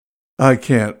I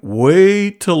can't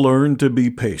wait to learn to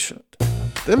be patient.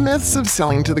 The myths of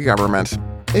selling to the government.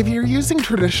 If you're using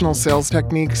traditional sales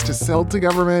techniques to sell to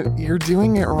government, you're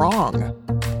doing it wrong.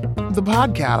 The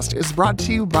podcast is brought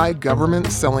to you by Government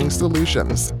Selling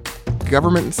Solutions.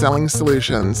 Government Selling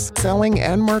Solutions, selling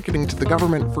and marketing to the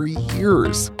government for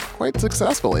years. Quite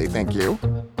successfully, thank you.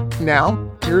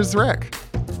 Now, here's Rick.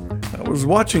 I was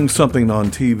watching something on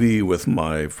TV with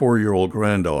my 4-year-old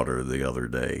granddaughter the other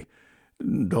day.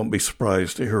 Don't be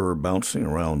surprised to hear her bouncing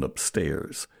around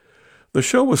upstairs. The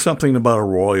show was something about a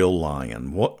royal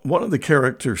lion. One of the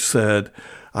characters said,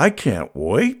 "I can't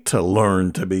wait to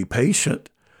learn to be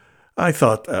patient." I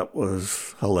thought that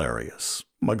was hilarious.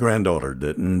 My granddaughter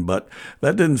didn't, but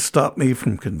that didn't stop me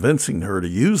from convincing her to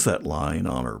use that line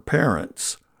on her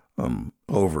parents,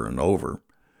 over and over.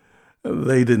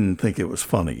 They didn't think it was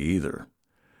funny either.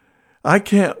 I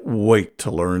can't wait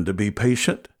to learn to be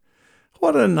patient.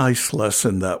 What a nice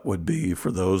lesson that would be for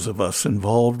those of us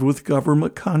involved with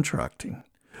government contracting.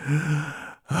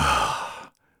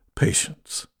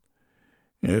 Patience.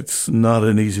 It's not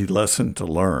an easy lesson to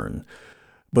learn,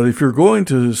 but if you're going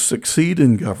to succeed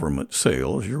in government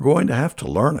sales, you're going to have to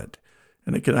learn it,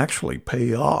 and it can actually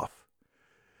pay off.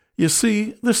 You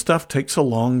see, this stuff takes a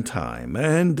long time,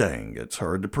 and dang, it's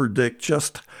hard to predict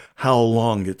just how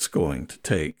long it's going to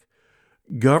take.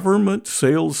 Government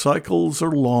sales cycles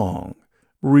are long.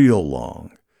 Real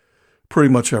long. Pretty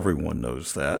much everyone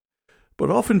knows that.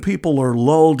 But often people are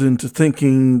lulled into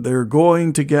thinking they're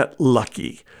going to get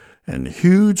lucky and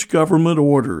huge government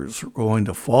orders are going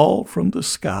to fall from the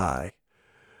sky.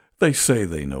 They say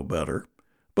they know better,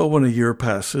 but when a year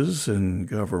passes and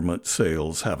government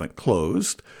sales haven't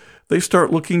closed, they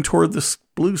start looking toward the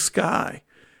blue sky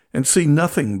and see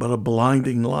nothing but a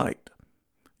blinding light.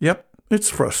 Yep,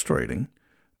 it's frustrating,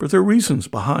 but there are reasons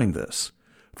behind this.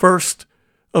 First,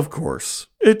 of course,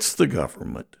 it's the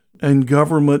government, and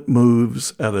government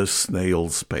moves at a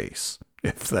snail's pace,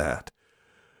 if that.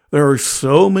 There are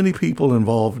so many people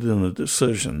involved in a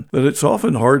decision that it's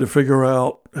often hard to figure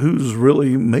out who's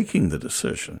really making the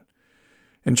decision.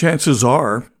 And chances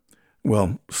are,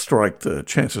 well, strike the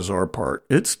chances are part,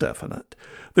 it's definite.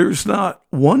 There's not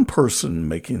one person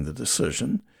making the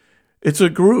decision. It's a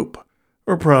group,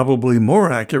 or probably more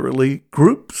accurately,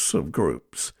 groups of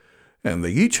groups. And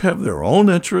they each have their own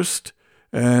interest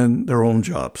and their own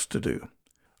jobs to do.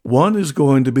 One is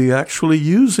going to be actually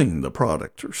using the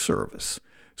product or service.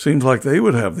 Seems like they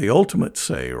would have the ultimate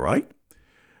say, right?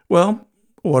 Well,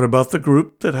 what about the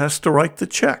group that has to write the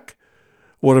check?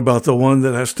 What about the one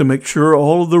that has to make sure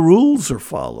all of the rules are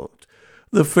followed?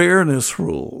 The fairness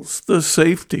rules, the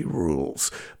safety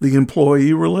rules, the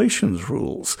employee relations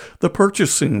rules, the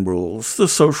purchasing rules, the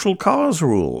social cause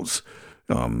rules,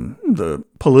 the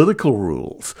political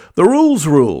rules, the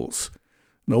rules.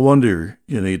 No wonder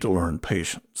you need to learn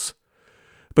patience.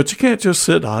 But you can't just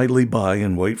sit idly by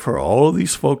and wait for all of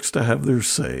these folks to have their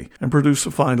say and produce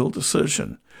a final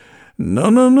decision.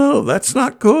 No, that's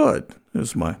not good,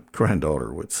 as my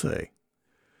granddaughter would say.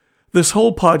 This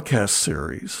whole podcast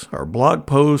series, our blog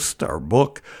post, our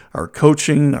book, our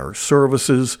coaching, our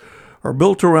services, are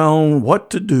built around what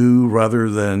to do rather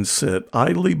than sit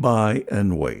idly by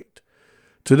and wait.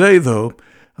 Today, though,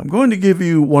 I'm going to give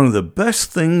you one of the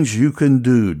best things you can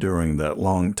do during that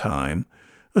long time,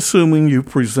 assuming you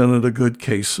presented a good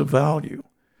case of value.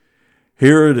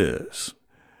 Here it is.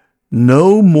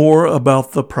 Know more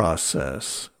about the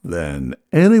process than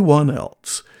anyone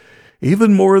else,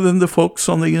 even more than the folks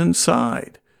on the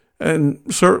inside, and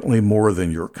certainly more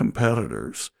than your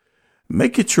competitors.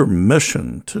 Make it your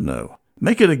mission to know.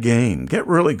 Make it a game. Get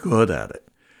really good at it.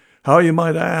 How, you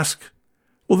might ask?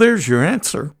 Well, there's your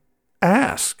answer.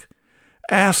 Ask.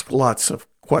 Ask lots of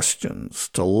questions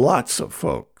to lots of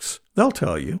folks. They'll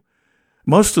tell you.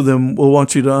 Most of them will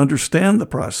want you to understand the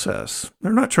process.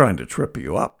 They're not trying to trip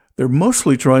you up. They're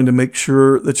mostly trying to make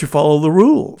sure that you follow the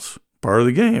rules. Part of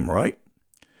the game, right?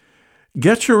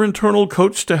 Get your internal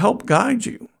coach to help guide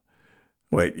you.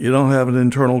 Wait, you don't have an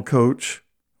internal coach?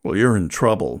 Well, you're in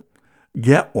trouble.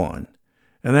 Get one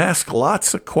and ask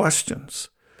lots of questions.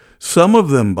 Some of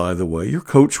them, by the way, your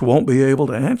coach won't be able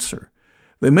to answer.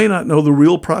 They may not know the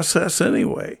real process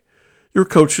anyway. Your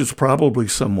coach is probably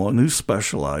someone who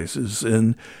specializes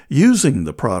in using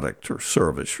the product or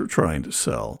service you're trying to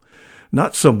sell,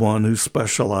 not someone who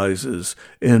specializes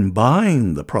in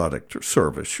buying the product or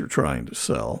service you're trying to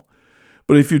sell.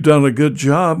 But if you've done a good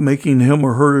job making him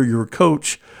or her your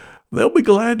coach, they'll be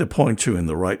glad to point you in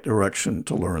the right direction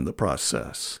to learn the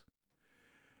process.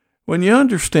 When you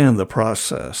understand the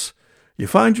process, you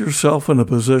find yourself in a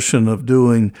position of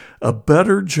doing a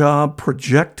better job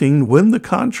projecting when the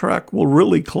contract will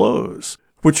really close,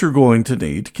 which you're going to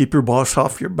need to keep your boss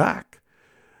off your back.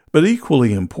 But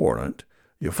equally important,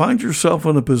 you find yourself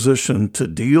in a position to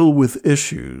deal with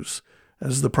issues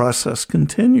as the process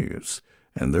continues,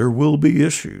 and there will be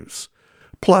issues.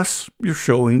 Plus, you're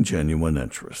showing genuine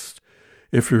interest.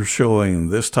 If you're showing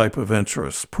this type of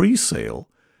interest pre-sale,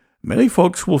 many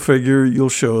folks will figure you'll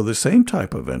show the same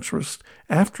type of interest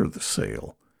after the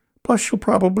sale. Plus, you'll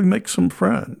probably make some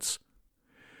friends.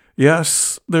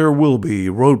 Yes, there will be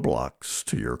roadblocks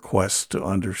to your quest to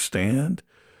understand.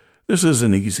 This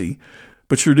isn't easy,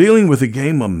 but you're dealing with a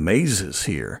game of mazes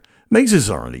here. Mazes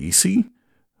aren't easy,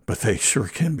 but they sure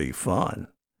can be fun.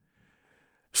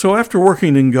 So after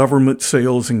working in government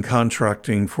sales and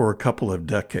contracting for a couple of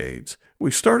decades, we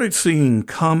started seeing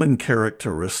common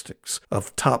characteristics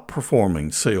of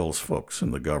top-performing sales folks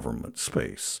in the government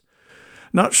space.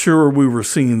 Not sure we were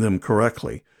seeing them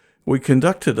correctly, we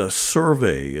conducted a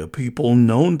survey of people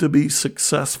known to be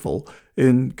successful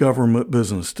in government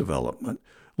business development,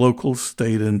 local,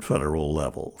 state, and federal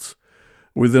levels.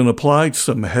 We then applied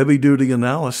some heavy-duty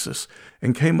analysis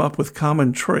and came up with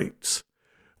common traits.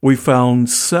 We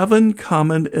found 7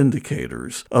 common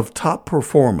indicators of top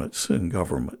performance in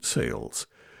government sales.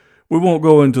 We won't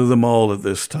go into them all at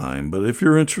this time, but if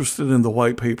you're interested in the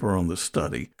white paper on the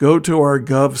study, go to our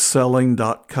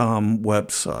govselling.com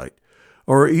website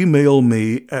or email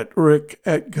me at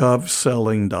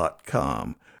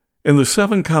rick@govselling.com. In the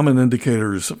 7 common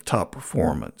indicators of top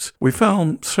performance, we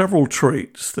found several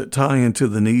traits that tie into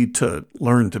the need to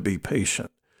learn to be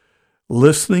patient.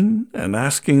 Listening and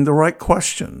asking the right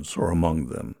questions are among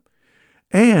them,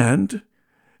 and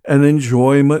an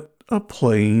enjoyment of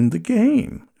playing the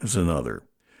game is another.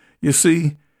 You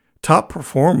see, top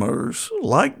performers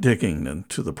like digging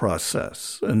into the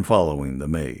process and following the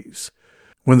maze.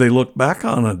 When they look back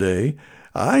on a day,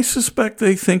 I suspect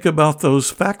they think about those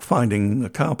fact-finding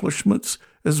accomplishments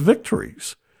as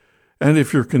victories. And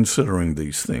if you're considering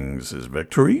these things as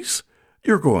victories,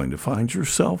 you're going to find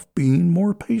yourself being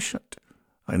more patient.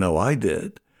 I know I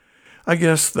did. I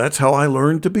guess that's how I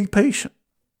learned to be patient.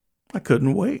 I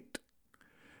couldn't wait.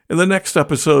 In the next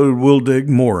episode, we'll dig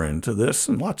more into this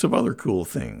and lots of other cool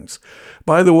things.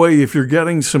 By the way, if you're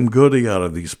getting some goodie out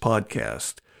of these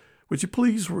podcasts, would you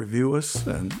please review us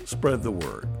and spread the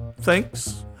word?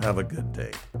 Thanks. Have a good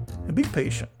day. And be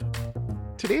patient.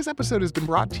 Today's episode has been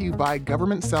brought to you by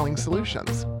Government Selling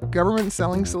Solutions. Government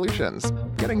Selling Solutions.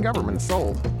 Getting government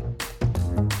sold.